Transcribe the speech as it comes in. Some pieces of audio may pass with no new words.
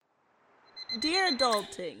Dear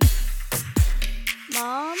Adulting.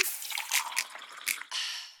 Mom?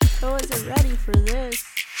 I wasn't ready for this.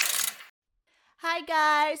 Hi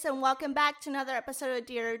guys, and welcome back to another episode of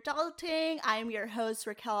Dear Adulting. I am your host,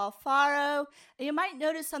 Raquel Alfaro, and you might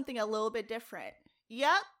notice something a little bit different.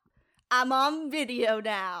 Yep, I'm on video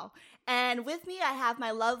now. And with me, I have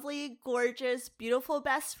my lovely, gorgeous, beautiful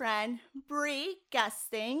best friend, Bree,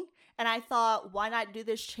 guesting. And I thought, why not do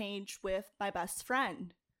this change with my best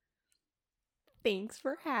friend? Thanks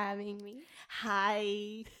for having me.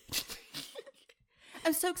 Hi.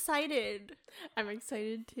 I'm so excited. I'm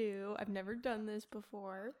excited too. I've never done this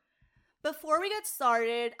before. Before we get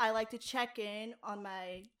started, I like to check in on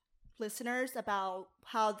my listeners about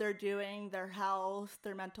how they're doing, their health,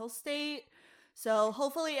 their mental state. So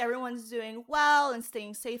hopefully everyone's doing well and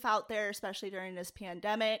staying safe out there, especially during this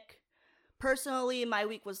pandemic. Personally, my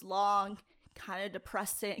week was long, kind of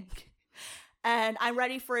depressing, and I'm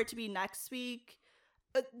ready for it to be next week.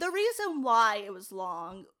 The reason why it was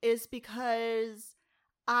long is because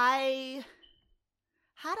I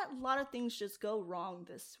had a lot of things just go wrong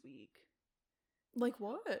this week. Like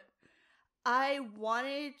what? So I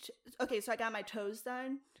got my toes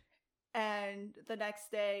done, and the next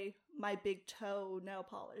day, my big toe nail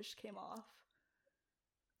polish came off.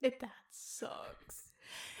 That sucks.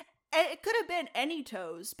 And it could have been any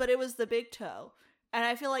toes, but it was the big toe. And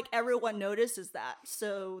I feel like everyone notices that.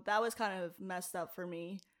 So that was kind of messed up for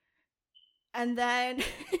me. And then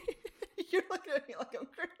you're looking at me like I'm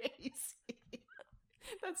crazy.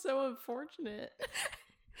 That's so unfortunate.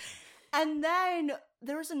 And then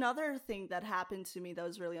there was another thing that happened to me that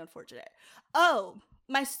was really unfortunate. Oh,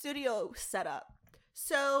 my studio setup.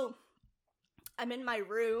 So I'm in my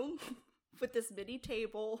room with this mini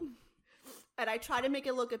table, and I try to make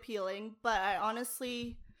it look appealing, but I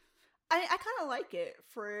honestly, I kind of like it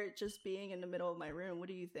for just being in the middle of my room. What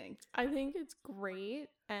do you think? I think it's great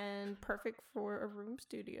and perfect for a room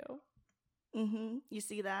studio. Mm-hmm. You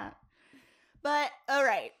see that? But, all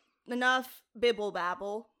right. Enough bibble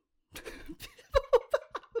babble.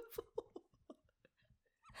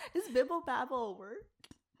 Is bibble babble a word?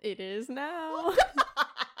 It is now.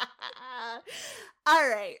 All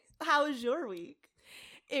right. How was your week?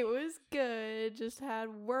 It was good. Just had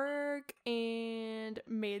work and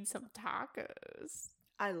made some tacos.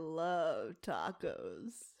 I love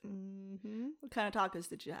tacos. Mm-hmm. What kind of tacos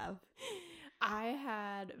did you have? I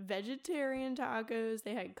had vegetarian tacos.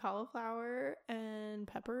 They had cauliflower and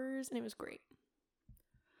peppers, and it was great.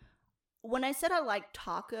 When I said I like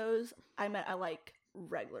tacos, I meant I like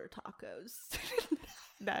regular tacos.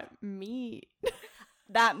 That meat.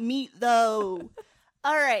 That meat, though.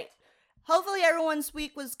 All right. Hopefully everyone's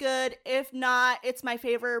week was good. If not, it's my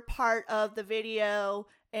favorite part of the video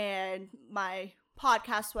and my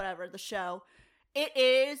podcast, whatever, the show. It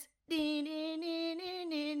is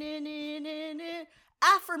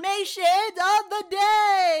affirmations of the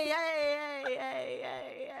day.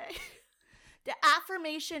 Hey. The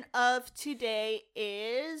affirmation of today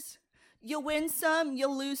is you win some, you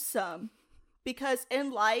lose some. Because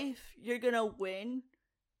in life, you're going to win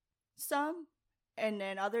some. And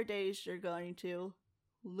then other days you're going to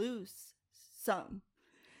lose some.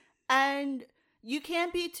 And you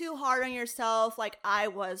can't be too hard on yourself like I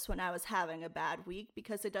was when I was having a bad week,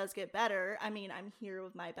 because it does get better. I mean, I'm here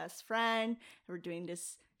with my best friend. We're doing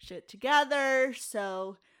this shit together.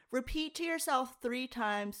 So repeat to yourself 3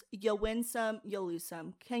 times. You'll win some, you'll lose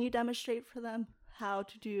some. Can you demonstrate for them how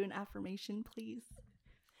to do an affirmation, please?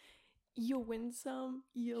 You win some,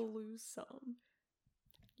 you'll lose some.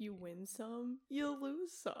 You win some, you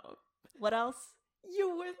lose some. What else?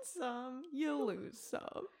 You win some, you lose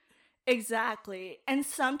some. Exactly. And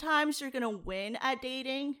sometimes you're going to win at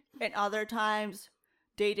dating, and other times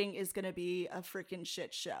dating is going to be a freaking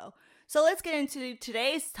shit show. So let's get into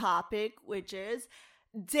today's topic, which is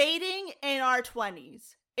dating in our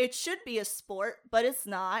 20s. It should be a sport, but it's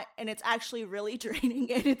not, and it's actually really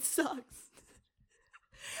draining, and it sucks.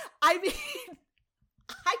 I mean,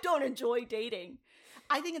 I don't enjoy dating.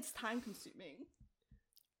 I think it's time consuming.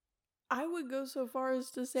 I would go so far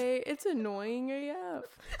as to say it's annoying AF.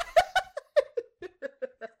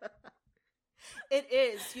 It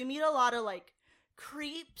is. You meet a lot of like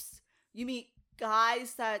creeps. You meet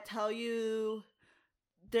guys that tell you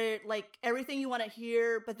they're like everything you want to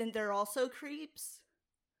hear, but then they're also creeps.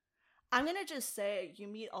 I'm going to just say you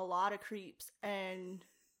meet a lot of creeps, and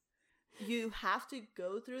you have to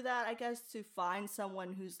go through that, I guess, to find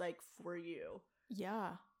someone who's like for you.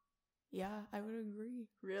 Yeah, I would agree.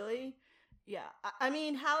 Really? Yeah. I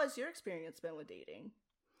mean, how has your experience been with dating?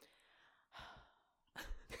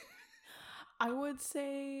 I would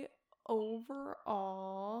say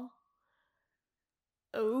overall,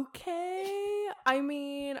 okay. I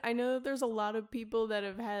mean, I know that there's a lot of people that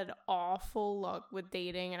have had awful luck with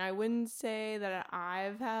dating, and I wouldn't say that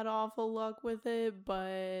I've had awful luck with it,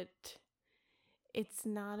 but it's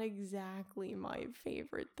not exactly my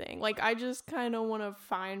favorite thing. Like, I just kind of want to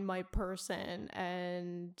find my person,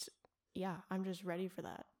 and yeah, I'm just ready for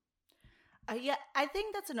that. Yeah, I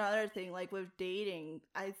think that's another thing. Like with dating,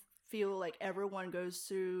 I feel like everyone goes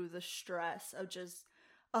through the stress of just,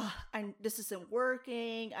 this isn't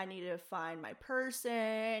working. I need to find my person,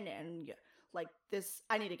 and like this,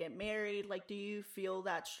 I need to get married. Like, do you feel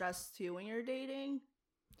that stress too when you're dating?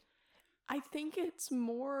 I think it's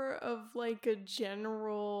more of like a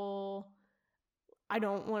general, I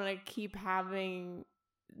don't want to keep having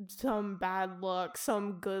some bad luck,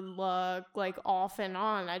 some good luck, like off and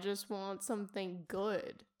on. I just want something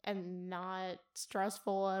good and not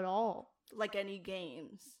stressful at all. Like any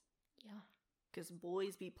games. Yeah. Because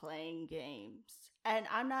boys be playing games. And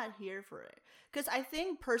I'm not here for it. Because I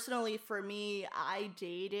think personally for me, I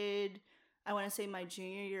dated, I want to say my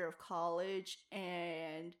junior year of college.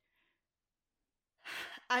 And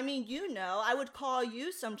I mean, I would call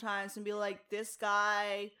you sometimes and be like, this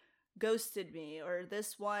guy ghosted me, or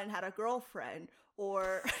this one had a girlfriend,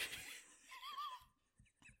 or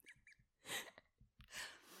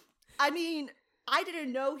I mean, I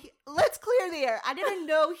didn't know let's clear the air. I didn't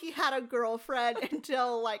know he had a girlfriend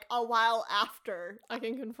until like a while after. I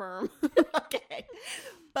can confirm. Okay.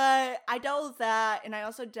 But I dealt with that, and I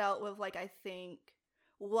also dealt with, like, I think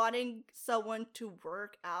wanting someone to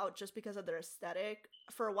work out just because of their aesthetic.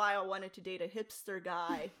 For a while I wanted to date a hipster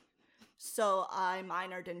guy. So I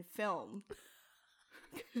minored in film,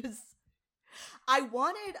 because I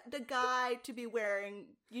wanted the guy to be wearing,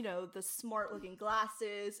 the smart looking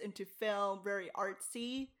glasses, and to film very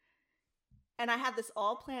artsy. And I had this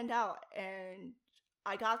all planned out, and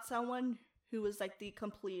I got someone who was like the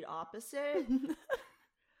complete opposite.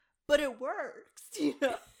 But it works,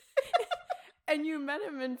 And you met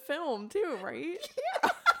him in film too, right? Yeah.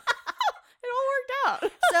 It all worked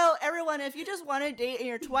out. So everyone, if you just want to date in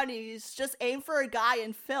your 20s, just aim for a guy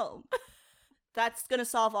in film. That's going to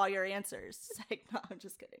solve all your answers. Like, no, I'm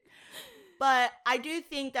just kidding. But I do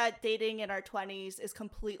think that dating in our 20s is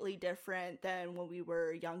completely different than when we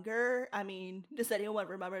were younger. I mean, does anyone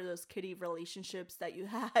remember those kiddie relationships that you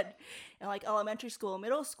had in like elementary school,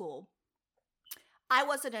 middle school? I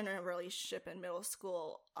wasn't in a relationship in middle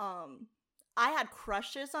school. I had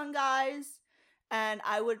crushes on guys, and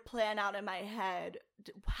I would plan out in my head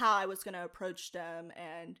how I was going to approach them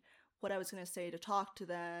and what I was going to say to talk to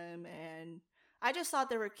them, and I just thought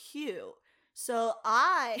they were cute. So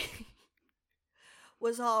I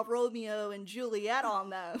was all Romeo and Juliet on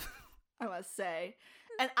them, I must say.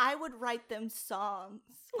 And I would write them songs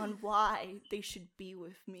on why they should be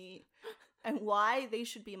with me and why they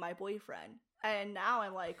should be my boyfriend. And now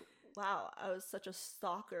I'm like, wow, I was such a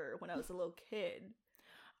stalker when I was a little kid.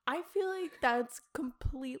 I feel like that's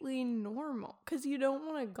completely normal, because you don't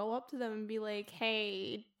want to go up to them and be like,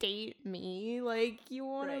 hey, date me. Like, you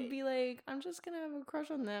want to be like, I'm just going to have a crush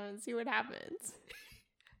on them and see what happens.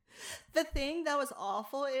 The thing that was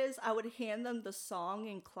awful is I would hand them the song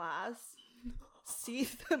in class, see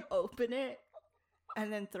them open it,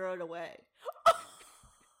 and then throw it away.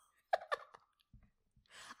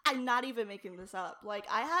 I'm not even making this up. Like,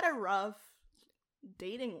 I had a rough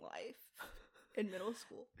dating life in middle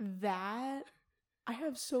school. That, I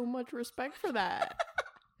have so much respect for that.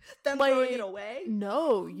 Them throwing it away?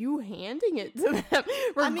 No, you handing it to them.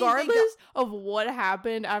 Regardless of what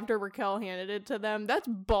happened after Raquel handed it to them, that's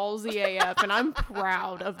ballsy AF, and I'm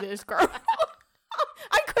proud of this girl.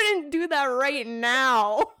 I couldn't do that right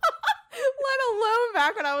now. Let alone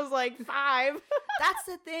back when I was like 5. That's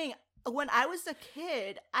the thing. When I was a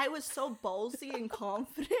kid, I was so ballsy and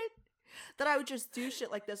confident that I would just do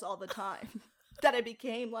shit like this all the time. That I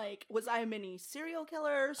became like, was I a mini serial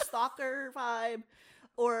killer, stalker vibe?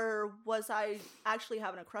 Or was I actually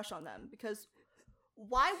having a crush on them? Because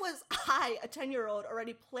why was I, a 10-year-old,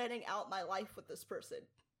 already planning out my life with this person?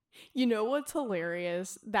 You know what's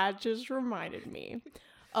hilarious? That just reminded me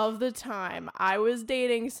of the time I was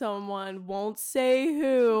dating someone, won't say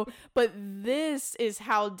who, but this is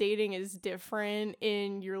how dating is different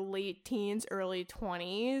in your late teens, early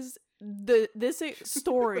 20s. This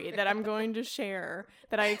story that I'm going to share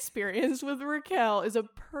that I experienced with Raquel is a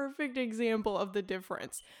perfect example of the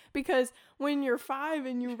difference. Because when you're 5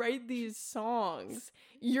 and you write these songs,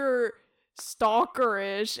 you're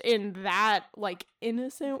stalkerish in that like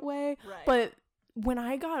innocent way. Right. But when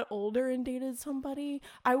I got older and dated somebody,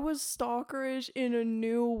 I was stalkerish in a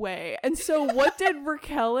new way. And so what did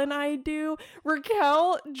Raquel and I do?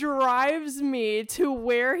 Raquel drives me to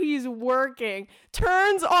where he's working,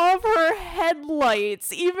 turns off her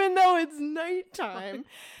headlights, even though it's nighttime.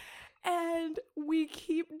 And we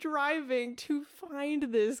keep driving to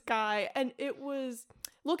find this guy. And it was,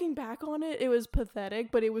 looking back on it, it was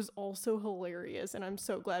pathetic, but it was also hilarious. And I'm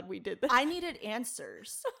so glad we did that. I needed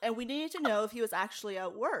answers. And we needed to know if he was actually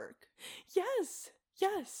at work. Yes.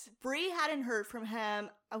 Bree hadn't heard from him,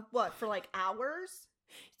 for like hours?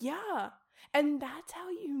 Yeah. And that's how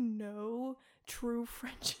you know true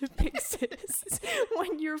friendship exists.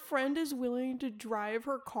 When your friend is willing to drive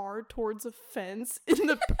her car towards a fence in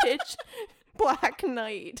the pitch black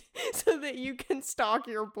night so that you can stalk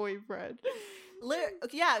your boyfriend.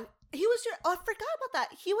 Yeah, he was I forgot about that.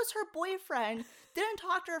 He was her boyfriend. Didn't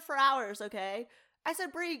talk to her for hours, okay? I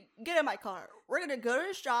said, Bree, get in my car. We're going to go to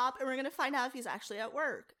his job and we're going to find out if he's actually at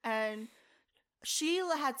work. And she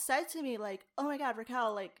had said to me, like, oh my God,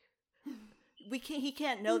 Raquel, like, he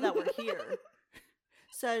can't know that we're here.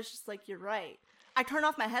 So it's just like, you're right. I turn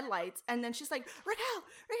off my headlights and then she's like, Raquel,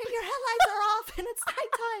 your headlights are off and it's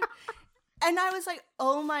nighttime. And I was like,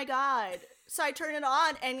 oh my God. So I turn it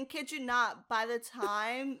on and kid you not, by the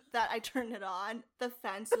time that I turned it on, the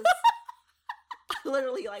fence was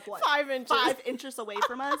literally like what? 5 inches. 5 inches away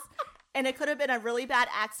from us. And it could have been a really bad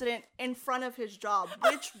accident in front of his job,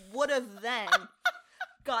 which would have then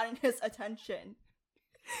gotten his attention.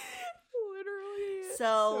 Literally.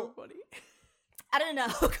 So funny. I don't know,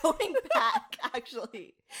 going back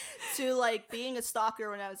actually to like being a stalker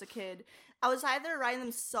when I was a kid, I was either writing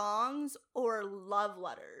them songs or love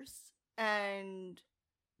letters. And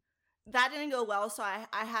that didn't go well, so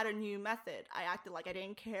I had a new method. I acted like I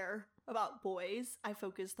didn't care about boys. I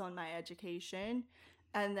focused on my education.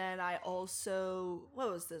 And then I also,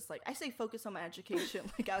 what was this? Like, I say focus on my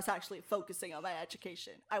education, like I was actually focusing on my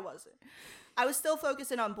education. I wasn't. I was still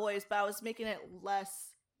focusing on boys, but I was making it less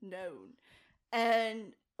known.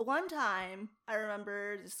 And one time, I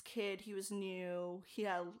remember this kid, he was new, he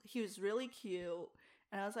was really cute,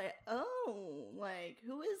 and I was like, oh, like,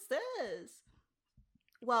 who is this?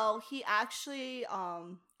 Well, he actually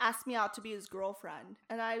asked me out to be his girlfriend,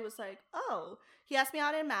 and I was like, oh. He asked me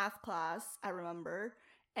out in math class, I remember,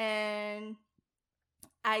 and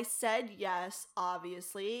I said yes,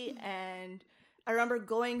 obviously, and I remember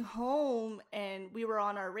going home, and we were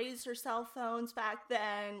on our Razr cell phones back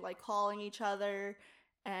then, like, calling each other,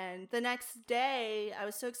 and the next day, I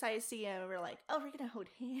was so excited to see him, we were like, oh, we're gonna hold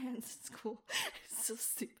hands, it's cool. It's so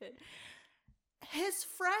stupid. His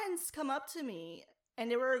friends come up to me, and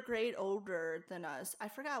they were a grade older than us. I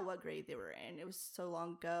forgot what grade they were in. It was so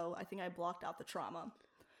long ago. I think I blocked out the trauma.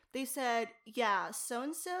 They said, yeah,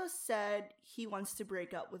 so-and-so said he wants to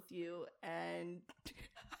break up with you. And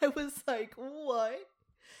I was like, what?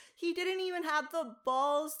 He didn't even have the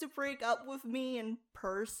balls to break up with me in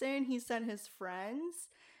person. He sent his friends.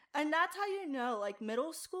 And that's how you know, like,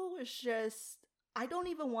 middle school was just, I don't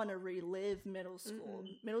even want to relive middle school.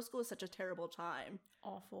 Mm-mm. Middle school is such a terrible time.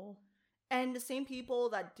 Awful. And the same people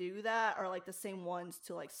that do that are, like, the same ones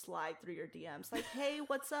to, like, slide through your DMs. Like, hey,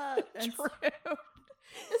 what's up? And True.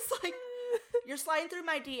 It's like, you're sliding through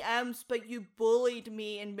my DMs, but you bullied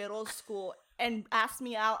me in middle school and asked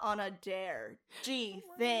me out on a dare. Gee,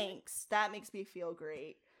 thanks. That makes me feel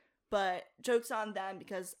great. But joke's on them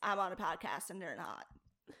because I'm on a podcast and they're not.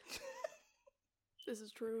 This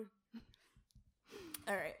is true.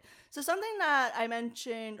 All right. So something that I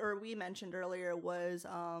mentioned, or we mentioned earlier, was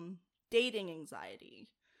dating anxiety.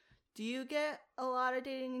 Do you get a lot of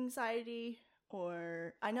dating anxiety?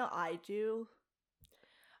 Or I know I do.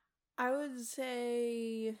 I would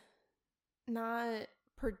say not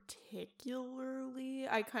particularly.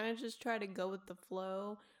 I kind of just try to go with the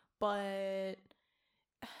flow, but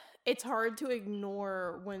it's hard to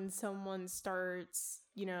ignore when someone starts,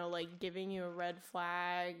 you know, like giving you a red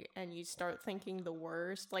flag and you start thinking the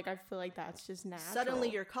worst. Like, I feel like that's just natural. Suddenly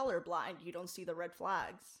you're colorblind. You don't see the red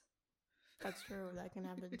flags. That's true. That can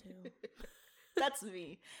happen too. That's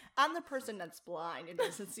me. I'm the person that's blind and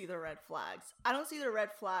doesn't see the red flags. I don't see the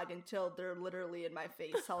red flag until they're literally in my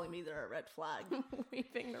face telling me they're a red flag.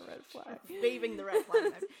 Waving the red flag. Waving the red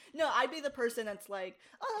flag. No, I'd be the person that's like,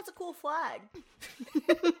 oh, that's a cool flag.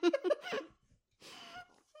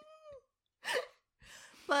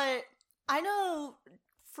 But I know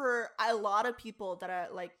for a lot of people that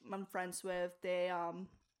I'm friends with, they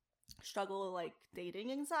struggle with like dating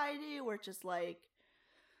anxiety, where just like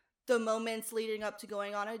the moments leading up to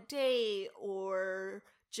going on a date or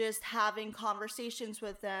just having conversations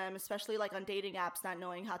with them, especially like on dating apps, not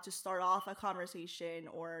knowing how to start off a conversation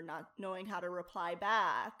or not knowing how to reply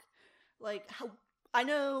back. Like, how I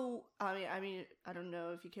know, I mean, I don't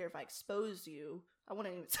know if you care if I expose you. I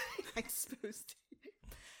wouldn't even say exposed you.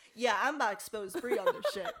 Yeah, I'm about to expose Brie on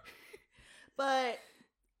this shit. But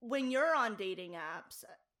when you're on dating apps,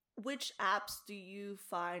 which apps do you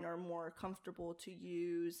find are more comfortable to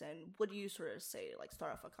use, and what do you sort of say, like,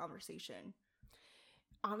 start off a conversation?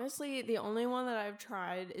 Honestly, the only one that I've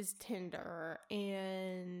tried is Tinder,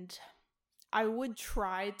 and I would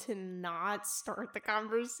try to not start the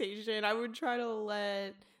conversation. I would try to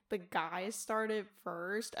let the guy start it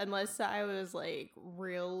first, unless I was like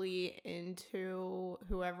really into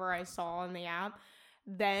whoever I saw on the app.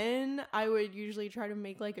 Then I would usually try to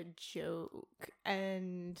make like a joke.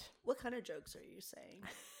 And what kind of jokes are you saying?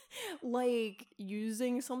 Like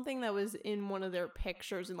using something that was in one of their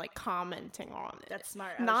pictures and like commenting on it. That's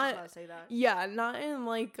smart. I was just about to say that. Yeah, not in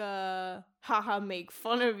like a haha make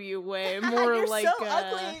fun of you way. More You're like so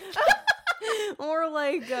ugly. more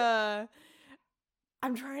like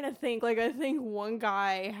I'm trying to think. Like I think one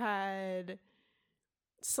guy had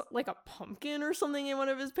like a pumpkin or something in one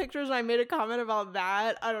of his pictures, and I made a comment about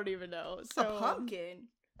that. I don't even know. So a pumpkin.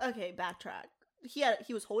 Okay, backtrack. He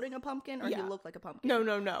was holding a pumpkin, or he looked like a pumpkin?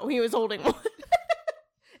 No. He was holding one.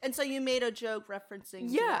 And so you made a joke referencing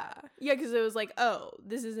Yeah, because it was like, oh,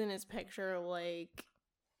 this is in his picture. Like,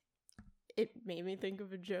 it made me think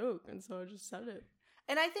of a joke, and so I just said it.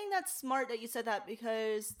 And I think that's smart that you said that,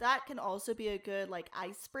 because that can also be a good, like,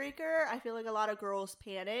 icebreaker. I feel like a lot of girls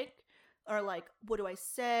panic, or like, what do I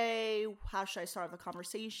say? How should I start the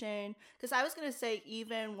conversation? Because I was going to say,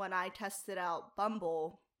 even when I tested out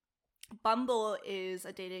Bumble is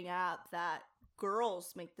a dating app that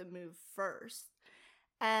girls make the move first.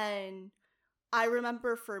 And I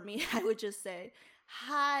remember for me, I would just say,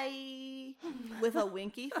 hi, with a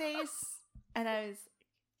winky face. And I was,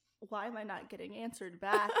 why am I not getting answered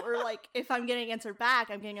back? Or like, if I'm getting answered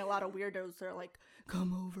back, I'm getting a lot of weirdos that are like,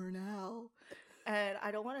 come over now. And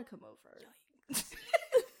I don't want to come over.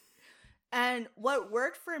 And what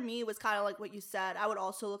worked for me was kind of like what you said. I would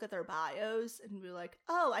also look at their bios and be like,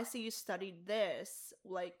 oh, I see you studied this.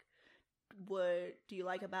 Like, what do you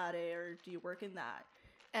like about it, or do you work in that?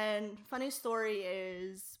 And funny story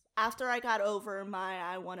is, after I got over my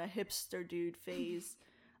I want a hipster dude phase,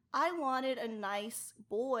 I wanted a nice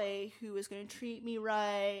boy who was going to treat me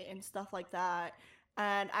right and stuff like that.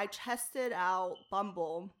 And I tested out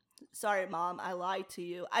Bumble. Sorry, Mom, I lied to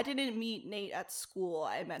you. I didn't meet Nate at school.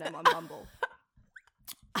 I met him on Bumble.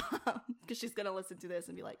 Because she's going to listen to this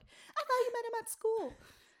and be like, I thought you met him at school.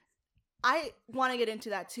 I want to get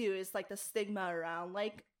into that too. It's like the stigma around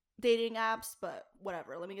like dating apps, but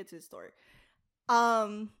whatever. Let me get to the story.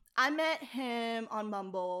 I met him on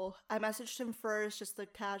Bumble. I messaged him first, just the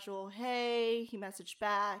casual, hey. He messaged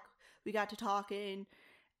back. We got to talking.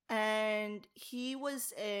 And he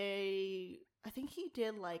was I think he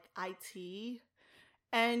did like IT,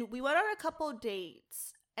 and we went on a couple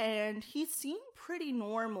dates, and he seemed pretty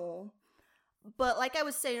normal, but like I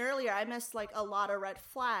was saying earlier, I missed like a lot of red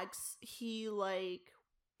flags. He like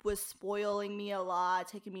was spoiling me a lot,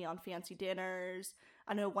 taking me on fancy dinners.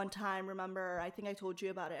 I know one time, remember, I think I told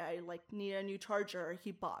you about it, I like needed a new charger.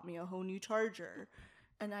 He bought me a whole new charger,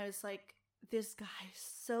 and I was like, this guy's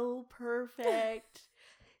so perfect.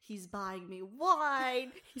 He's buying me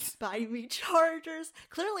wine. He's buying me chargers.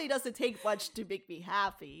 Clearly, it doesn't take much to make me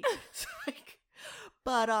happy.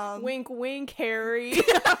 But wink, wink, Harry.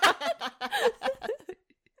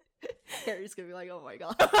 Harry's gonna be like, oh my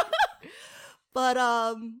god.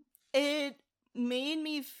 But it made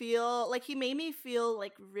me feel like he made me feel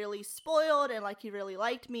like really spoiled and like he really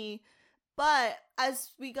liked me. But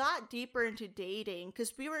as we got deeper into dating,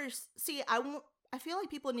 because I feel like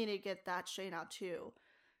people need to get that straight out too.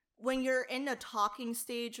 When you're in a talking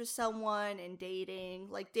stage with someone and dating,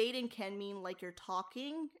 like dating can mean like you're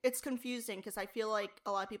talking. It's confusing because I feel like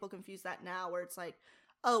a lot of people confuse that now, where it's like,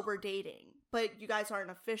 oh, we're dating, but you guys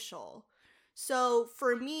aren't official. So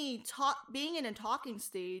for me, being in a talking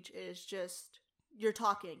stage is just you're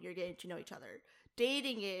talking, you're getting to know each other.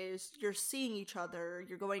 Dating is you're seeing each other,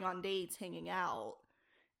 you're going on dates, hanging out.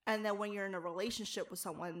 And then when you're in a relationship with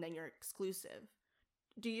someone, then you're exclusive.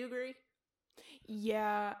 Do you agree?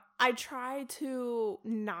 Yeah, I try to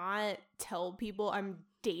not tell people I'm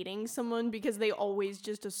dating someone because they always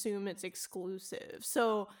just assume it's exclusive.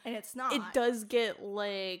 So, and it's not. It does get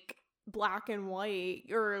like black and white,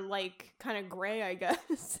 or like kind of gray, I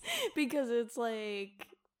guess, because it's like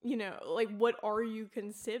you know, like, what are you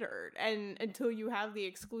considered? And until you have the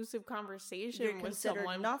exclusive conversation You're with considered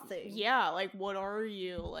someone, nothing. yeah, like, what are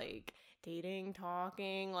you, like, dating,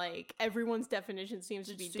 talking? Like, everyone's definition seems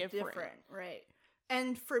to be different. Right.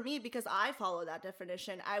 And for me, because I follow that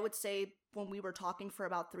definition, I would say when we were talking for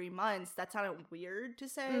about 3 months, that sounded weird to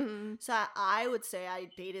say. Mm-hmm. So I would say I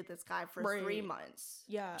dated this guy for Right. 3 months.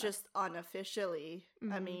 Yeah. Just unofficially.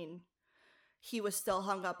 Mm-hmm. I mean, he was still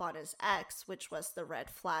hung up on his ex, which was the red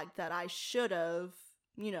flag that I should have,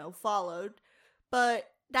 you know, followed. But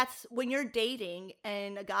that's when you're dating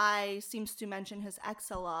and a guy seems to mention his ex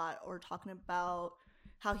a lot or talking about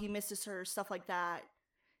how he misses her, stuff like that.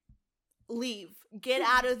 Leave. Get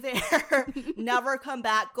out of there. Never come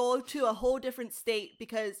back. Go to a whole different state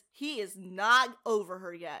because he is not over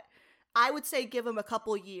her yet. I would say give him a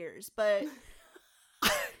couple years, but you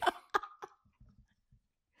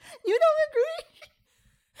don't agree?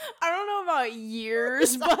 I don't know about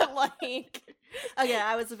years, but like... Okay,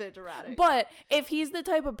 I was a bit dramatic. But if he's the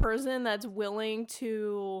type of person that's willing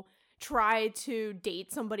to try to date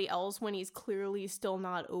somebody else when he's clearly still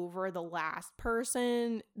not over the last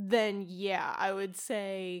person, then yeah, I would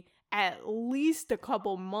say at least a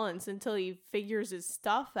couple months until he figures his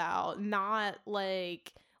stuff out. Not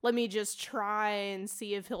like, let me just try and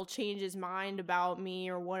see if he'll change his mind about me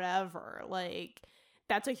or whatever. Like,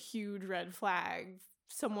 that's a huge red flag.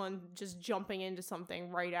 Someone just jumping into something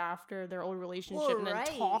right after their old relationship and then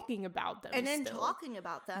talking about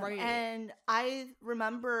them. Right. And I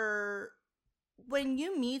remember when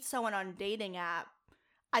you meet someone on a dating app,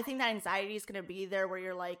 I think that anxiety is going to be there where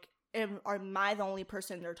you're like, am I the only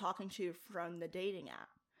person they're talking to from the dating app?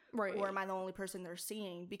 Right. Or am I the only person they're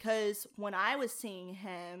seeing? Because when I was seeing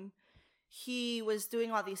him, he was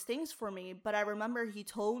doing all these things for me, but I remember he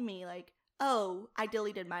told me like, oh, I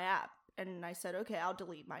deleted my app. And I said, okay, I'll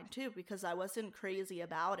delete mine too, because I wasn't crazy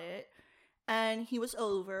about it. And he was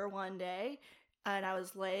over one day and I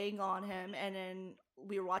was laying on him and then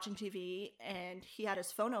we were watching TV and he had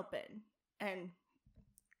his phone open. And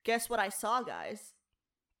guess what I saw, guys?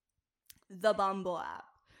 The Bumble app.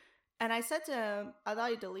 And I said to him, I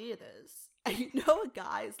thought you deleted this. And you know a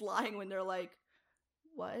guy's lying when they're like,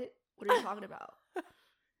 what? What are you talking about?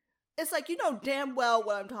 It's like, you know damn well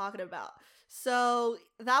what I'm talking about. So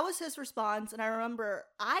that was his response. And I remember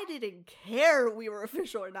I didn't care if we were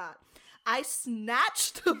official or not. I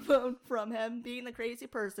snatched the phone from him, being the crazy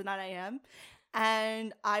person that I am.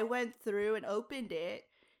 And I went through and opened it.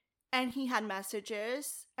 And he had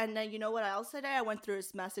messages. And then you know what else I did? I went through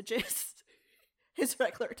his messages. His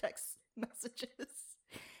regular text messages.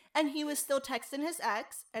 And he was still texting his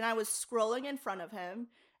ex. And I was scrolling in front of him.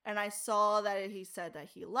 And I saw that he said that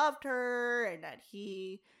he loved her. And that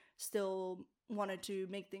he still wanted to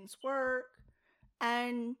make things work.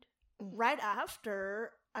 And right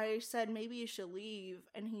after, I said, maybe you should leave.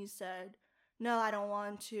 And he said, no, I don't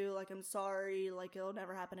want to. Like, I'm sorry. Like, it'll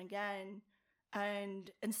never happen again.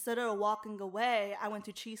 And instead of walking away, I went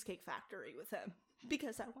to Cheesecake Factory with him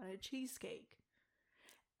because I wanted cheesecake.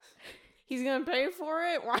 He's gonna pay for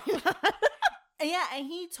it? Why not? Yeah, and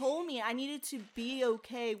he told me I needed to be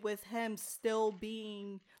okay with him still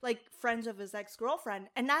being, like, friends of his ex-girlfriend.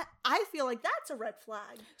 And that, I feel like that's a red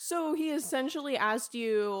flag. So he essentially asked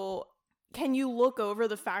you, can you look over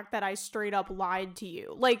the fact that I straight up lied to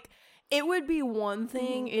you? Like, it would be one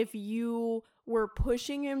thing if you were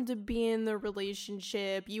pushing him to be in the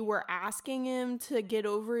relationship, you were asking him to get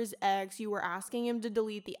over his ex, you were asking him to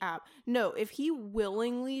delete the app. No, if he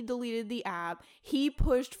willingly deleted the app, he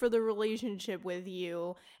pushed for the relationship with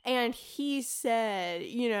you, and he said,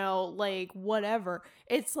 you know, like, whatever.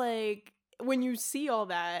 It's like, when you see all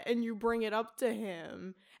that and you bring it up to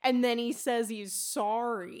him, and then he says he's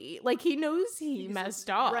sorry, like, he knows he messed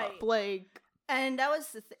up. Right. Like, and that was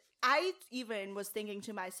the thing. I even was thinking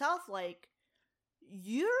to myself, like,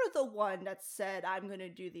 you're the one that said I'm going to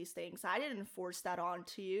do these things. I didn't force that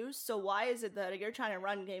onto you. So why is it that you're trying to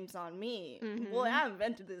run games on me? Mm-hmm. Well, I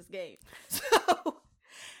invented this game. So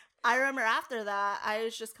I remember after that, I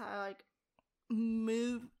was just kind of like,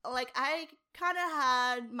 I kind of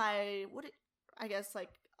had my, I guess,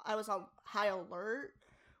 like, I was on high alert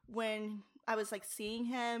when I was, like, seeing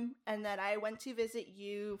him. And then I went to visit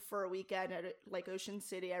you for a weekend at, like, Ocean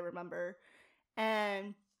City, I remember.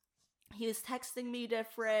 And he was texting me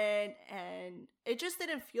different, and it just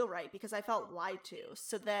didn't feel right because I felt lied to.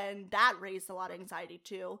 So then that raised a lot of anxiety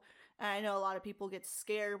too. And I know a lot of people get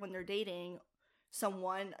scared when they're dating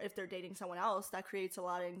someone. If they're dating someone else, that creates a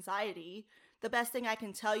lot of anxiety. The best thing I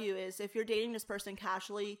can tell you is if you're dating this person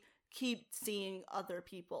casually, keep seeing other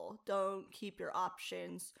people. Don't keep your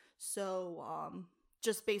options so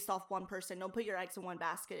just based off one person. Don't put your eggs in one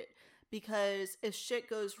basket, because if shit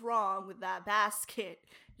goes wrong with that basket,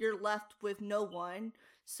 you're left with no one.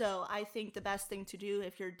 So I think the best thing to do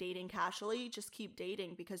if you're dating casually, just keep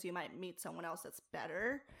dating, because you might meet someone else that's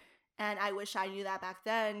better. And I wish I knew that back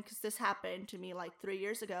then, because this happened to me like 3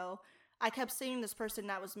 years ago. I kept seeing this person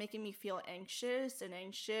that was making me feel anxious, and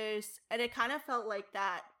it kind of felt like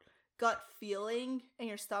that gut feeling in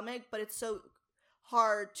your stomach, but it's so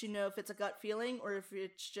hard to know if it's a gut feeling or if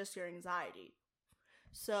it's just your anxiety.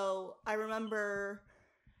 So I remember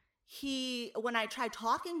when I tried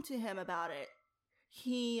talking to him about it,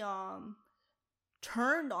 he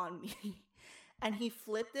turned on me and he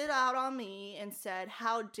flipped it out on me and said,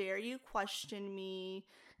 "How dare you question me?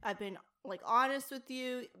 I've been like honest with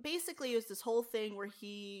you." Basically, it was this whole thing where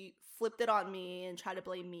he flipped it on me and tried to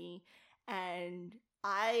blame me, and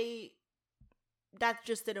that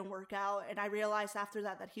just didn't work out. And I realized after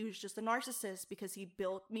that he was just a narcissist, because he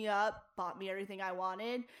built me up, bought me everything I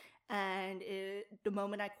wanted, and the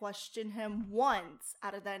moment I questioned him once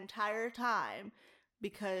out of the entire time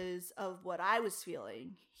because of what I was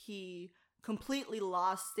feeling, he completely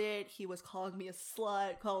lost it. He was calling me a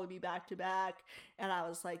slut, calling me back to back, and I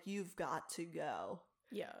was like, "You've got to go."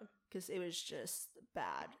 Yeah. Because it was just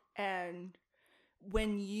bad. And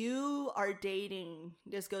when you are dating,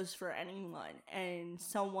 this goes for anyone, and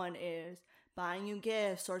someone is buying you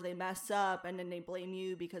gifts or they mess up and then they blame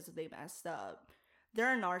you because they messed up,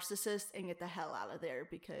 they're a narcissist, and get the hell out of there,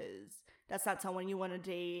 because that's not someone you want to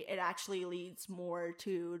date. It actually leads more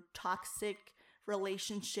to toxic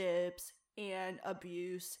relationships and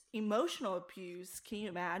abuse, emotional abuse. Can you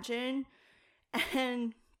imagine?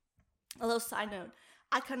 And a little side note,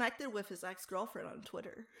 I connected with his ex-girlfriend on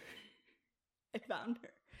Twitter. I found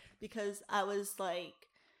her because I was like,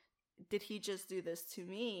 did he just do this to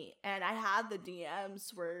me? And I had the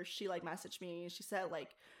DMs where she like messaged me and she said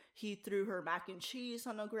like he threw her mac and cheese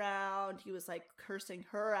on the ground. He was like cursing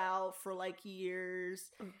her out for like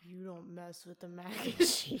years. You don't mess with the mac and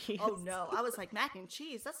cheese. Oh no, I was like, mac and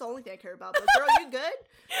cheese, that's the only thing I care about. But girl, you good?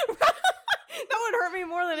 That would hurt me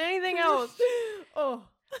more than anything else. Oh.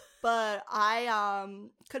 But I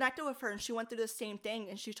connected with her, and she went through the same thing,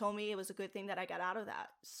 and she told me it was a good thing that I got out of that.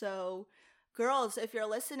 So girls, if you're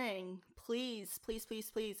listening, please, please,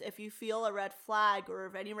 please, please, if you feel a red flag, or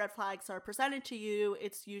if any red flags are presented to you,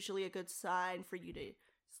 it's usually a good sign for you to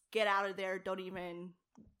get out of there. Don't even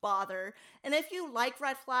bother. And if you like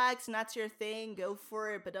red flags and that's your thing, go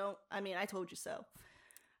for it, but I told you so.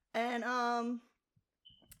 And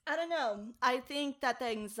I don't know, I think that the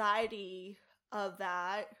anxiety of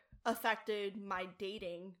that affected my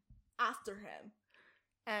dating after him.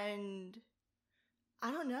 And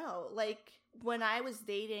I don't know, like when I was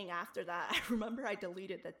dating after that, I remember I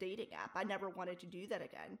deleted the dating app. I never wanted to do that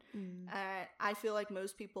again. I feel like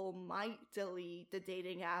most people might delete the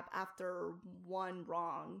dating app after one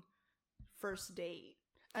wrong first date.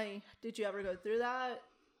 Did you ever go through that?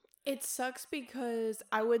 It sucks because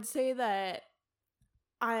I would say that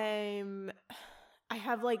I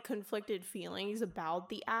have like conflicted feelings about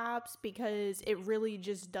the apps, because it really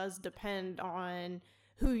just does depend on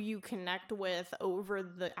who you connect with over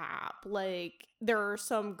the app. Like there are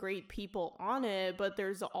some great people on it, but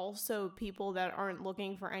there's also people that aren't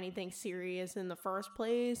looking for anything serious in the first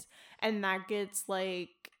place, and that gets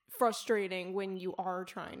like frustrating when you are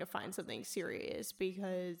trying to find something serious,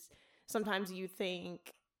 because sometimes you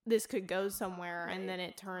think this could go somewhere, right, and then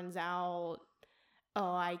it turns out,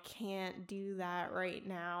 oh, I can't do that right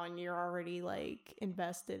now, and you're already like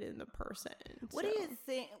invested in the person. What do you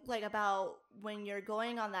think like about when you're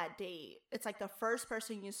going on that date? It's like the first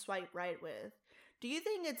person you swipe right with. Do you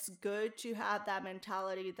think it's good to have that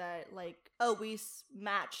mentality that like, oh, we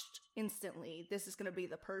matched instantly, this is gonna be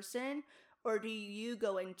the person? Or do you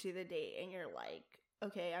go into the date and you're like,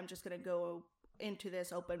 okay, I'm just gonna go into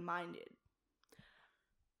this open-minded?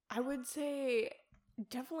 I would say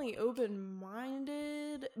definitely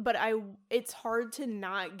open-minded, but it's hard to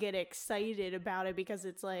not get excited about it, because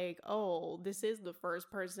it's like, oh, this is the first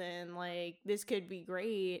person, like this could be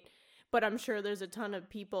great. But I'm sure there's a ton of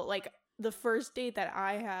people, like the first date that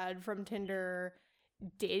I had from Tinder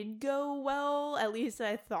did go well, at least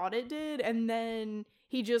I thought it did, and then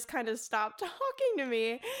he just kind of stopped talking to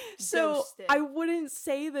me. So ghosted. I wouldn't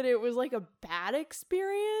say that it was like a bad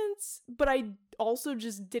experience, but I also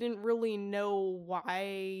just didn't really know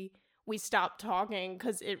why we stopped talking,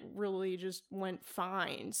 because it really just went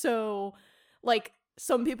fine. So like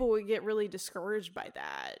some people would get really discouraged by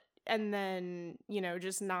that and then,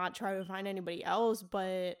 just not try to find anybody else,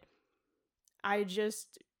 but I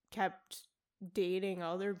just kept dating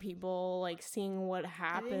other people, like seeing what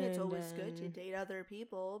happened. I think it's always good to date other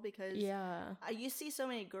people because you see so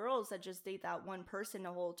many girls that just date that one person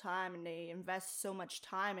the whole time and they invest so much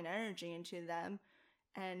time and energy into them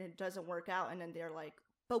and it doesn't work out and then they're like,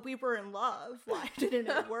 but we were in love. Why didn't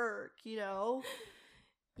it work? You know?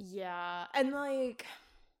 Yeah. And like,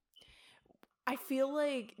 I feel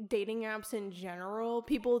like dating apps in general,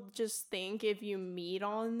 people just think if you meet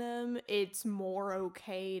on them, it's more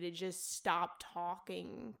okay to just stop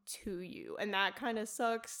talking to you. And that kind of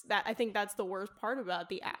sucks. I think that's the worst part about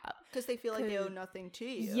the app. Because they feel like they owe nothing to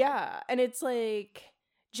you. Yeah. And it's like,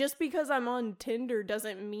 just because I'm on Tinder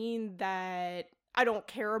doesn't mean that I don't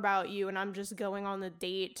care about you and I'm just going on the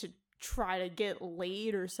date to try to get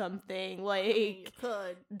laid or something. Like, you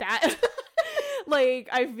could. That... Like,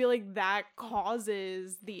 I feel like that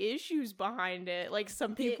causes the issues behind it. Like,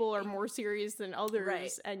 some people are more serious than others,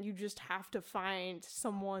 right. And you just have to find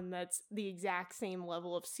someone that's the exact same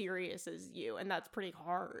level of serious as you, and that's pretty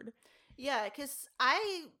hard. Yeah, because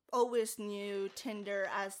I always knew Tinder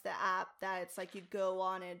as the app that it's like you go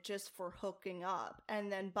on it just for hooking up,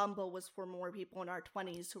 and then Bumble was for more people in our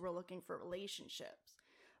 20s who were looking for relationships.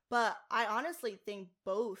 But I honestly think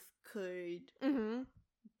both could...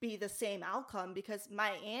 be the same outcome because my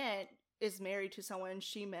aunt is married to someone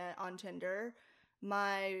she met on Tinder.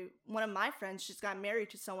 One of my friends just got married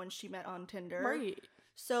to someone she met on Tinder. Right.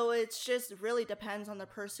 So it's just really depends on the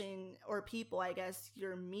person or people, I guess,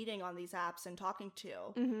 you're meeting on these apps and talking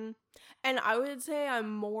to. And I would say I'm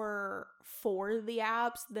more for the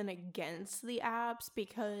apps than against the apps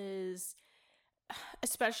because...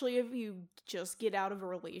 especially if you just get out of a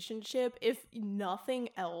relationship, if nothing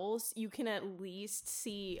else, you can at least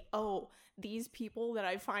see, oh, these people that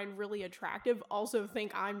I find really attractive also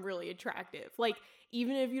think I'm really attractive. Like,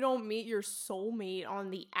 even if you don't meet your soulmate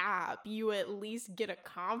on the app, you at least get a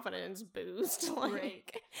confidence boost. Like,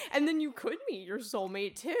 right. And then you could meet your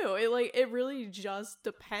soulmate too. It really just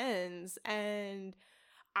depends. And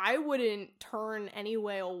I wouldn't turn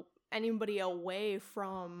anybody away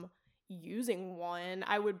from using one.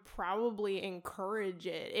 I would probably encourage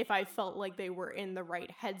it if I felt like they were in the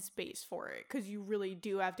right headspace for it, because you really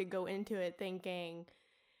do have to go into it thinking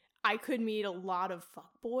I could meet a lot of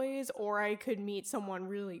fuckboys or I could meet someone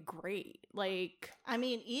really great. Like, I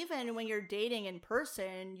mean, even when you're dating in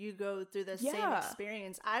person, you go through the same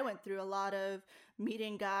experience. I went through a lot of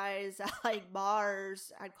meeting guys at like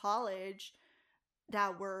bars at college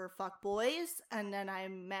that were fuckboys, and then I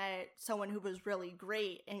met someone who was really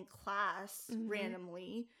great in class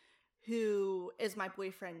randomly, who is my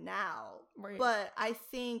boyfriend now. Right. But I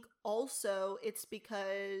think also it's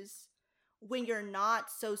because when you're not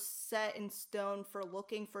so set in stone for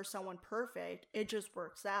looking for someone perfect, it just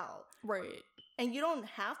works out. Right. And you don't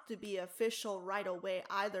have to be official right away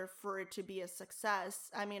either for it to be a success.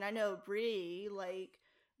 I mean, I know Brie, like,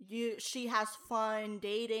 she has fun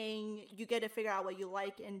dating. You get to figure out what you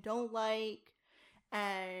like and don't like.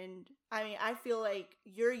 And I mean, I feel like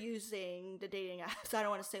you're using the dating apps, I don't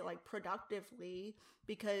want to say like productively,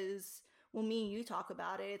 because when me and you talk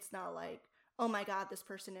about it, it's not like, oh my God, this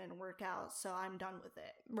person didn't work out, so I'm done with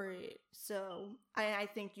it. Right. So I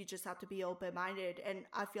think you just have to be open-minded. And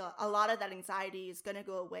I feel a lot of that anxiety is going to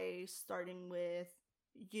go away starting with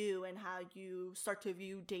you and how you start to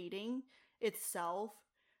view dating itself.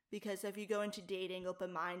 Because if you go into dating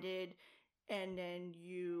open-minded and then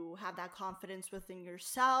you have that confidence within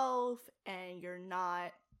yourself and you're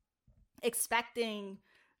not expecting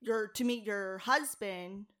to meet your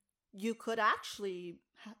husband, you could actually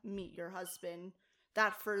meet your husband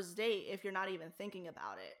that first date if you're not even thinking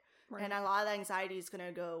about it. Right. And a lot of the anxiety is going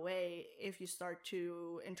to go away if you start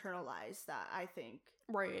to internalize that, I think.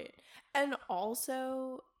 Right. And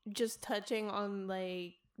also, just touching on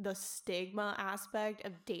like the stigma aspect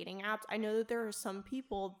of dating apps, I know that there are some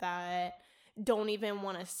people that don't even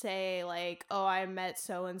want to say like, oh, I met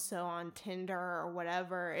so-and-so on Tinder or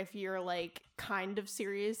whatever, if you're like kind of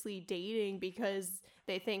seriously dating, because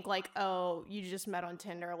they think like, oh, you just met on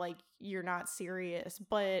Tinder, like you're not serious.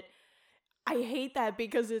 But I hate that,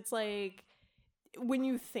 because it's like, when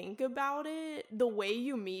you think about it, the way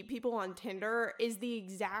you meet people on Tinder is the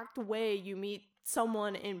exact way you meet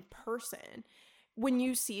someone in person. When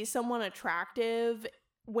you see someone attractive,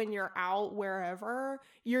 when you're out wherever,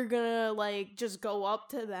 you're gonna like just go up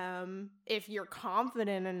to them if you're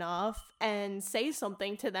confident enough and say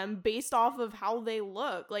something to them based off of how they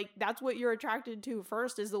look. Like, that's what you're attracted to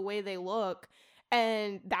first, is the way they look.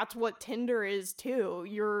 And that's what Tinder is too.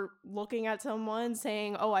 You're looking at someone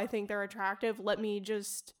saying, oh, I think they're attractive, let me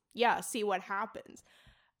just see what happens.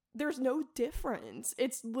 there's no difference.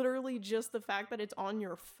 It's literally just the fact that it's on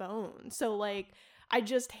your phone. So, like, I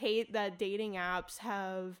just hate that dating apps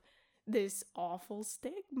have this awful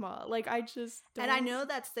stigma. Like, I just don't... And I know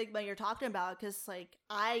that stigma you're talking about because, like,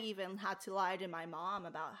 I even had to lie to my mom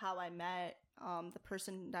about how I met the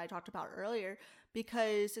person that I talked about earlier,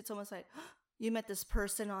 because it's almost like, you met this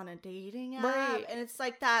person on a dating app, right? And it's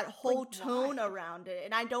like that whole like, tone why? around it,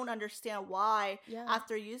 and I don't understand why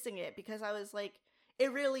after using it, because I was like,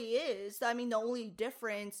 it really is. I mean, the only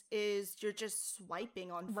difference is you're just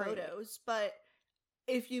swiping on photos, but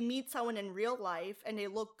if you meet someone in real life and they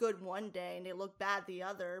look good one day and they look bad the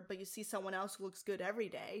other, but you see someone else who looks good every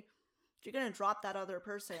day, you're gonna drop that other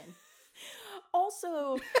person.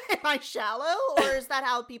 Also, am I shallow, or is that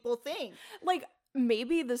how people think? Like,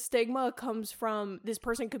 maybe the stigma comes from this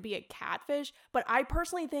person could be a catfish, but I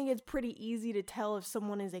personally think it's pretty easy to tell if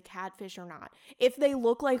someone is a catfish or not. If they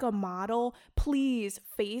look like a model, please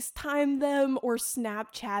FaceTime them or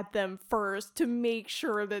Snapchat them first to make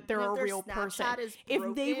sure that they're a real person.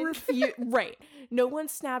 If they refuse, right, no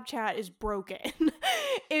one's Snapchat is broken.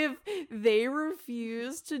 If they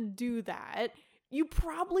refuse to do that, you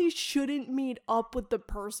probably shouldn't meet up with the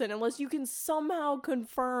person unless you can somehow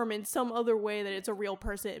confirm in some other way that it's a real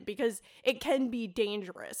person, because it can be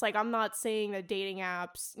dangerous. Like, I'm not saying that dating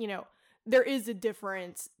apps, you know, there is a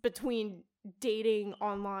difference between dating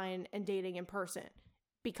online and dating in person,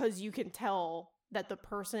 because you can tell that the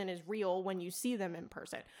person is real when you see them in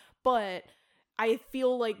person. But I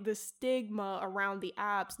feel like the stigma around the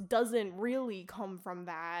apps doesn't really come from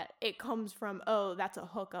that. It comes from, oh, that's a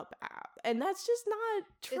hookup app. And that's just not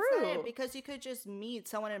true. It's not it, because you could just meet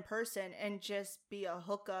someone in person and just be a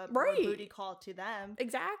hookup or a booty call to them.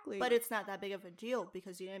 Exactly. But it's not that big of a deal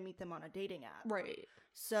because you didn't meet them on a dating app. Right.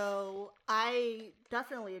 So I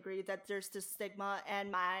definitely agree that there's this stigma,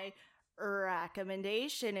 and my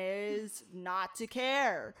recommendation is not to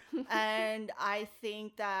care. And I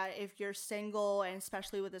think that if you're single, and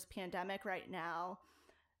especially with this pandemic right now,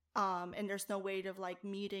 and there's no way of like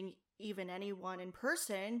meeting even anyone in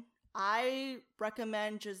person, I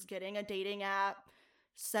recommend just getting a dating app,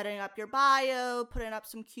 setting up your bio, putting up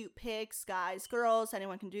some cute pics. Guys, girls,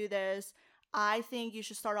 anyone can do this. I think you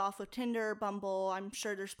should start off with Tinder, Bumble. I'm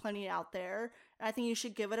sure there's plenty out there. And I think you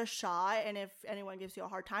should give it a shot. And if anyone gives you a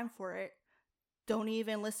hard time for it, don't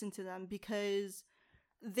even listen to them, because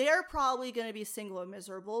they're probably going to be single and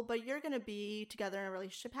miserable, but you're going to be together in a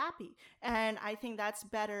relationship happy. And I think that's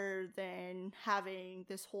better than having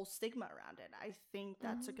this whole stigma around it. I think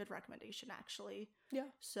that's a good recommendation, actually. Yeah.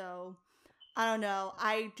 So, I don't know.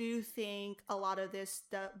 I do think a lot of this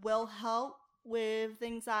that will help with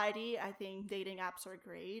anxiety. I think dating apps are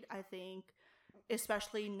great. I think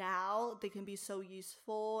especially now they can be so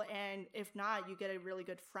useful, and if not, you get a really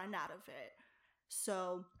good friend out of it.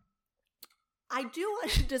 So I do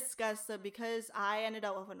want to discuss that, because I ended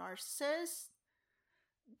up with a narcissist.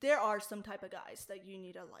 There are some type of guys that you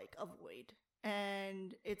need to like avoid,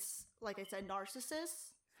 and it's like I said,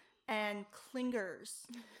 narcissists and clingers.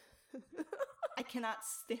 I cannot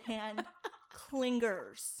stand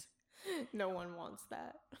clingers. No one wants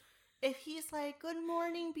that. If he's like, good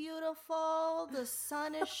morning, beautiful, the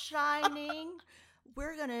sun is shining,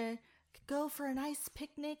 we're gonna go for a nice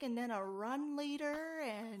picnic and then a run later,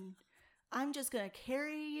 and I'm just gonna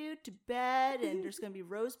carry you to bed, and there's gonna be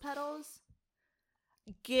rose petals.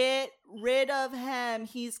 Get rid of him.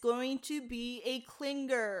 He's going to be a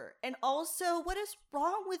clinger. And also, what is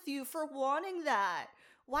wrong with you for wanting that?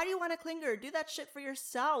 Why do you want a clinger? Do that shit for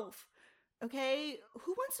yourself. Okay?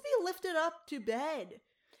 Who wants to be lifted up to bed?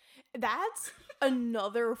 That's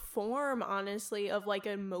another form, honestly, of like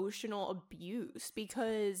emotional abuse,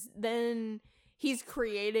 because then he's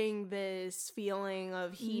creating this feeling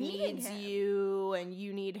of he needs you and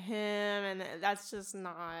you need him, and that's just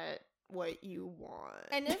not what you want.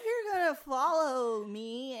 And if you're gonna follow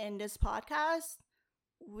me in this podcast,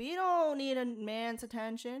 we don't need a man's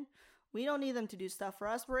attention. We don't need them to do stuff for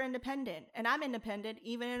us. We're independent. And I'm independent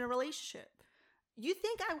even in a relationship. You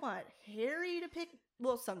think I want Harry to pick?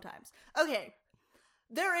 Well, sometimes. Okay,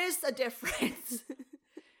 there is a difference.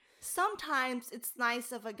 Sometimes it's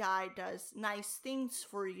nice if a guy does nice things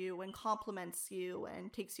for you and compliments you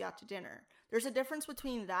and takes you out to dinner. There's a difference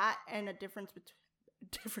between that and there's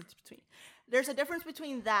a difference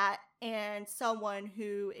between that and someone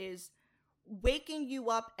who is waking you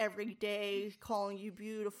up every day, calling you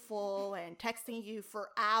beautiful and texting you for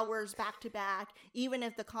hours back to back. Even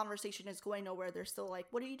if the conversation is going nowhere, they're still like,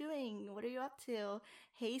 what are you doing? What are you up to?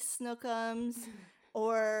 Hey, Snookums.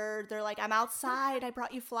 Or they're like, I'm outside. I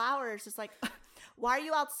brought you flowers. It's like, why are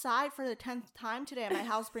you outside for the 10th time today at my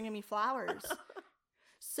house bringing me flowers?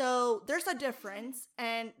 So there's a difference,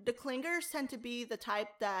 and the clingers tend to be the type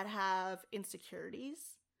that have insecurities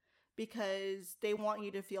because they want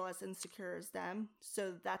you to feel as insecure as them.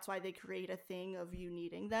 So that's why they create a thing of you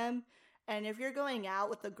needing them. And if you're going out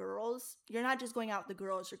with the girls, you're not just going out with the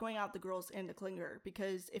girls, you're going out with the girls and the clinger,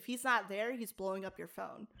 because if he's not there, he's blowing up your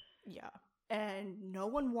phone. Yeah. And no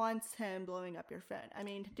one wants him blowing up your phone. I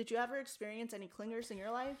mean, did you ever experience any clingers in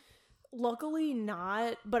your life? Luckily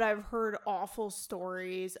not, but I've heard awful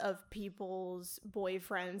stories of people's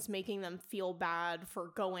boyfriends making them feel bad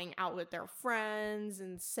for going out with their friends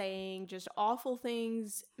and saying just awful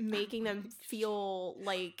things, making them feel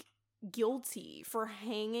like guilty for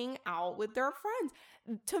hanging out with their friends.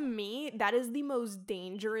 To me, that is the most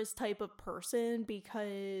dangerous type of person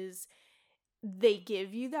because they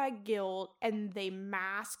give you that guilt and they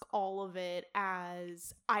mask all of it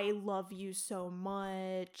as, I love you so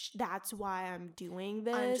much, that's why I'm doing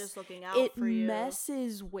this. I'm just looking out for you. It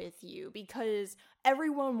messes with you because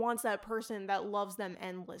everyone wants that person that loves them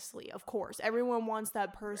endlessly. Of course, everyone wants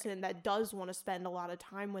that person that does want to spend a lot of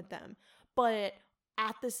time with them. But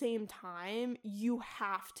at the same time, you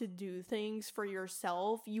have to do things for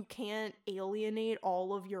yourself. You can't alienate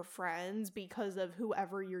all of your friends because of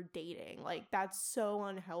whoever you're dating. Like, that's so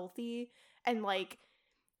unhealthy. And, like,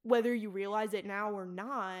 whether you realize it now or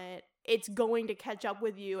not, it's going to catch up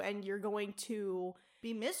with you and you're going to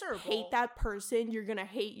be miserable. Hate that person. You're going to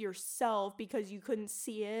hate yourself because you couldn't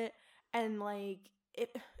see it. And, like,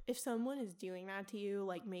 if someone is doing that to you,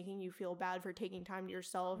 like making you feel bad for taking time to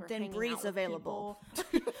yourself or then hanging Bree's out with available.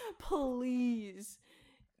 People, please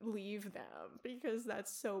leave them because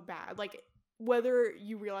that's so bad. Like, whether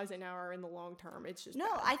you realize it now or in the long term, it's just no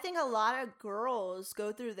bad. I think a lot of girls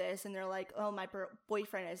go through this and they're like, oh, my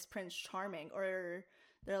boyfriend is Prince Charming, or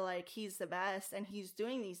they're like, he's the best and he's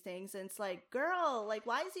doing these things, and it's like, girl, like,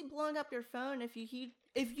 why is he blowing up your phone if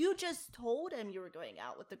you just told him you were going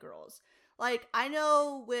out with the girls? Like, I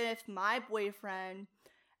know with my boyfriend,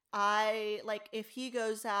 if he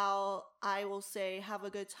goes out, I will say, have a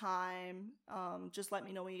good time. Just let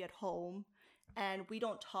me know when you get home. And we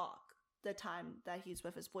don't talk the time that he's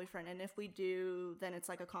with his boyfriend. And if we do, then it's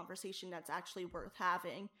like a conversation that's actually worth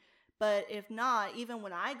having. But if not, even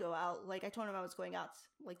when I go out, like I told him I was going out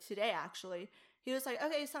like today, actually, he was like,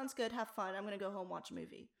 okay, sounds good. Have fun. I'm going to go home, watch a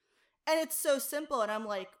movie. And it's so simple. And I'm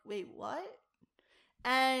like, wait, what?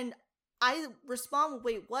 And I respond with,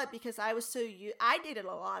 wait, what? Because I was I dated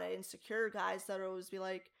a lot of insecure guys that would always be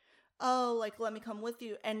like, oh, like, let me come with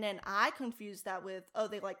you. And then I confused that with, oh,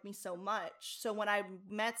 they like me so much. So when I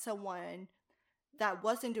met someone that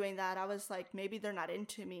wasn't doing that, I was like, maybe they're not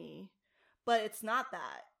into me. But it's not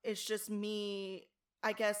that. It's just me,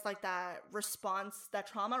 I guess, like that response, that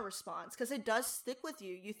trauma response. Because it does stick with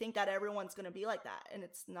you. You think that everyone's going to be like that. And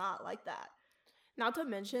it's not like that. Not to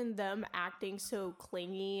mention them acting so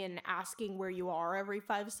clingy and asking where you are every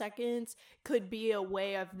 5 seconds could be a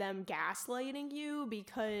way of them gaslighting you,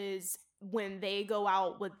 because when they go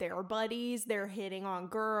out with their buddies, they're hitting on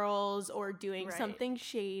girls or doing something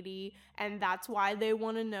shady, and that's why they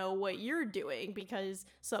want to know what you're doing, because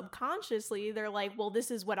subconsciously they're like, well,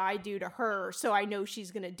 this is what I do to her, so I know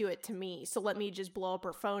she's going to do it to me, so let me just blow up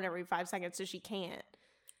her phone every 5 seconds so she can't.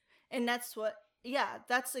 And that's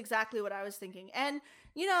exactly what I was thinking. And,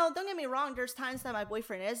 don't get me wrong, there's times that my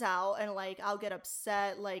boyfriend is out and, like, I'll get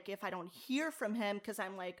upset, like, if I don't hear from him, because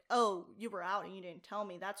I'm like, oh, you were out and you didn't tell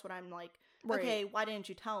me. That's what I'm like, okay, why didn't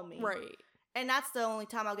you tell me? Right. And that's the only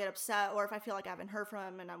time I'll get upset, or if I feel like I haven't heard from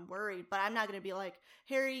him and I'm worried. But I'm not going to be like,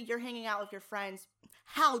 Harry, you're hanging out with your friends.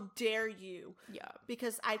 How dare you? Yeah.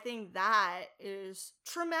 Because I think that is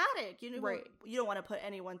traumatic. You don't want to put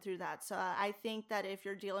anyone through that. So I think that if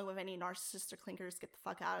you're dealing with any narcissistic clingers, get the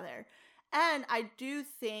fuck out of there. And I do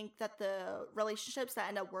think that the relationships that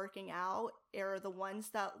end up working out are the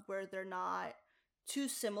ones where they're not too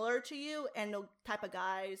similar to you, and the type of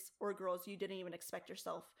guys or girls you didn't even expect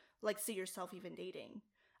yourself, like, see yourself even dating.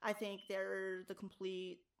 I think they're the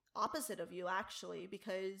complete opposite of you, actually,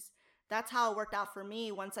 because that's how it worked out for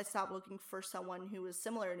me. Once I stopped looking for someone who was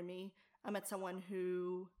similar to me, I met someone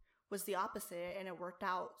who was the opposite, and it worked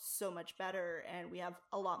out so much better, and we have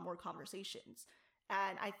a lot more conversations.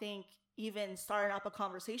 And I think even starting up a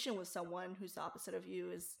conversation with someone who's the opposite of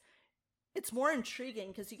you it's more intriguing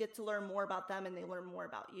because you get to learn more about them and they learn more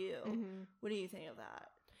about you. Mm-hmm. What do you think of that?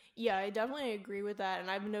 Yeah, I definitely agree with that. And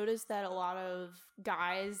I've noticed that a lot of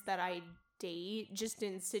guys that I date, just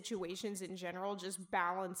in situations in general, just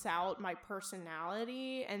balance out my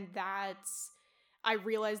personality. And I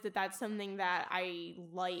realize that that's something that I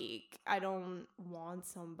like. I don't want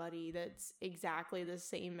somebody that's exactly the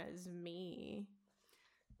same as me.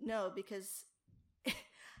 No, because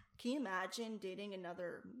Can you imagine dating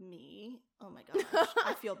another me? Oh my gosh,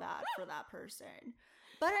 I feel bad for that person.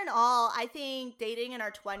 But in all, I think dating in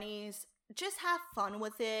our 20s, just have fun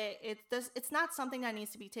with it. It's not something that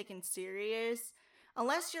needs to be taken serious.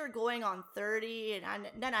 Unless you're going on 30, and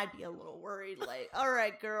then I'd be a little worried. Like, all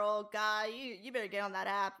right, girl, guy, you better get on that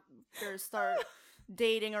app. Better start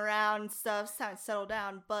dating around and stuff. Settle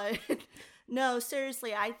down. But no,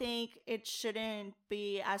 seriously, I think it shouldn't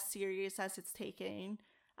be as serious as it's taken.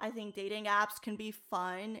 I think dating apps can be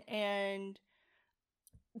fun and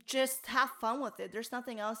just have fun with it. There's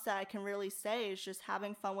nothing else that I can really say. It's just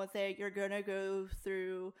having fun with it. You're going to go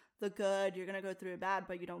through the good. You're going to go through the bad,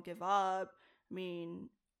 but you don't give up. I mean,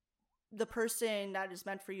 the person that is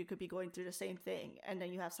meant for you could be going through the same thing, and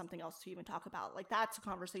then you have something else to even talk about. Like, that's a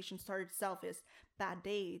conversation started itself, is bad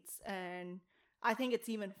dates. And I think it's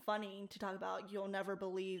even funny to talk about, you'll never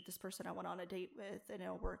believe this person I went on a date with, and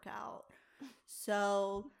it'll work out.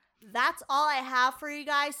 So that's all I have for you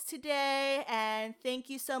guys today, and thank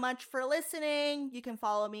you so much for listening. You can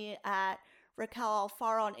follow me at Raquel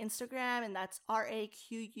Alfaro on Instagram, and that's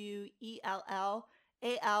RAQUELL.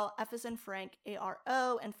 F as in Frank,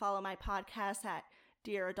 ARO, and follow my podcast at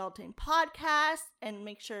Dear Adulting Podcast, and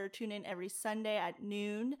make sure to tune in every Sunday at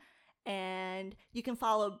noon. And you can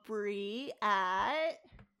follow Bree at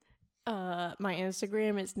my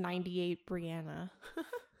Instagram is 98 Brianna.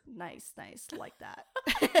 nice, like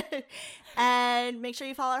that. And make sure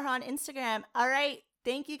you follow her on Instagram. All right,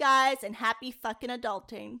 thank you guys, and happy fucking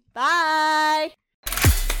adulting. Bye.